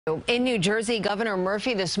In New Jersey, Governor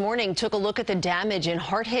Murphy this morning took a look at the damage in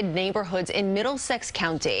hard-hit neighborhoods in Middlesex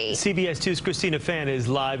County. CBS 2's Christina Fan is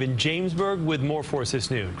live in Jamesburg with more for us this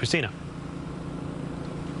noon. Christina.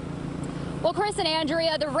 Well, Chris and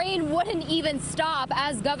Andrea, the rain wouldn't even stop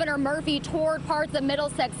as Governor Murphy toured parts of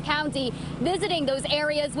Middlesex County, visiting those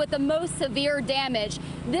areas with the most severe damage.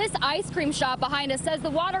 This ice cream shop behind us says the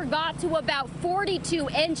water got to about 42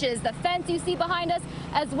 inches. The fence you see behind us,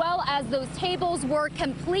 as well as those tables, were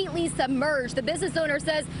completely submerged. The business owner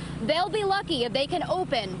says they'll be lucky if they can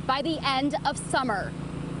open by the end of summer.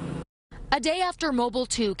 A day after Mobile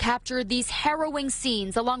 2 captured these harrowing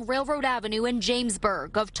scenes along Railroad Avenue in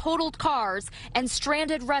Jamesburg of totaled cars and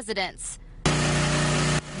stranded residents.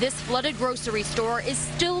 This flooded grocery store is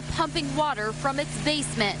still pumping water from its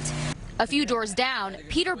basement. A few doors down,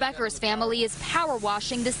 Peter Becker's family is power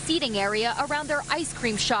washing the seating area around their ice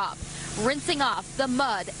cream shop, rinsing off the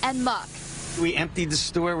mud and muck. We emptied the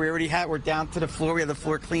store. We're down to the floor. We have the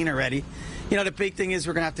floor clean already. You know, the big thing is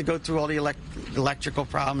we're going to have to go through all the electrical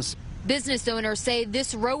problems. Business owners say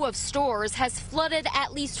this row of stores has flooded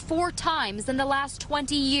at least 4 times in the last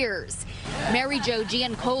 20 years. Mary Jo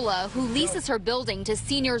Giancola, who leases her building to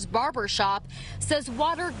Seniors Barber Shop, says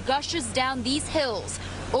water gushes down these hills,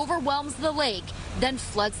 overwhelms the lake, then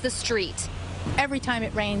floods the street. Every time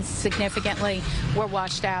it rains significantly, we're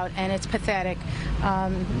washed out, and it's pathetic.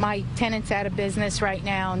 My tenant's out of business right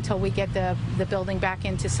now until we get the building back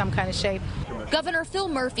into some kind of shape. Governor Phil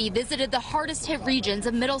Murphy visited the hardest hit regions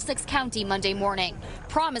of Middlesex County Monday morning,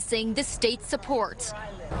 promising the state's support.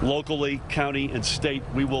 Locally, county and state,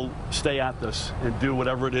 we will stay at this and do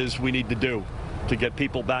whatever it is we need to do to get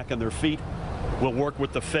people back on their feet. We'll work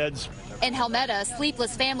with the feds. In Helmetta,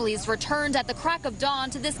 sleepless families returned at the crack of dawn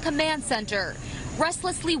to this command center,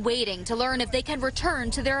 restlessly waiting to learn if they can return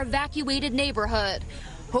to their evacuated neighborhood,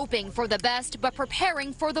 hoping for the best but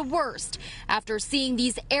preparing for the worst after seeing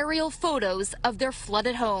these aerial photos of their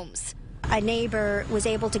flooded homes. A neighbor was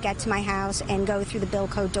able to get to my house and go through the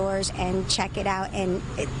Bilco doors and check it out, and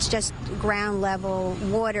it's just ground level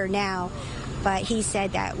water now, but he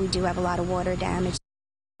said that we do have a lot of water damage.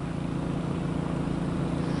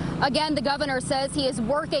 Again, the governor says he is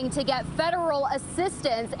working to get federal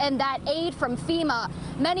assistance and that aid from FEMA.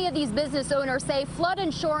 Many of these business owners say flood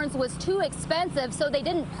insurance was too expensive, so they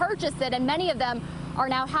didn't purchase it, and many of them are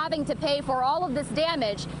now having to pay for all of this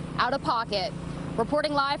damage out of pocket.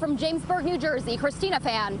 Reporting live from Jamesburg, New Jersey, Christina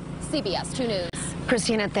Fan, CBS 2 News.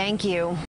 Christina, thank you.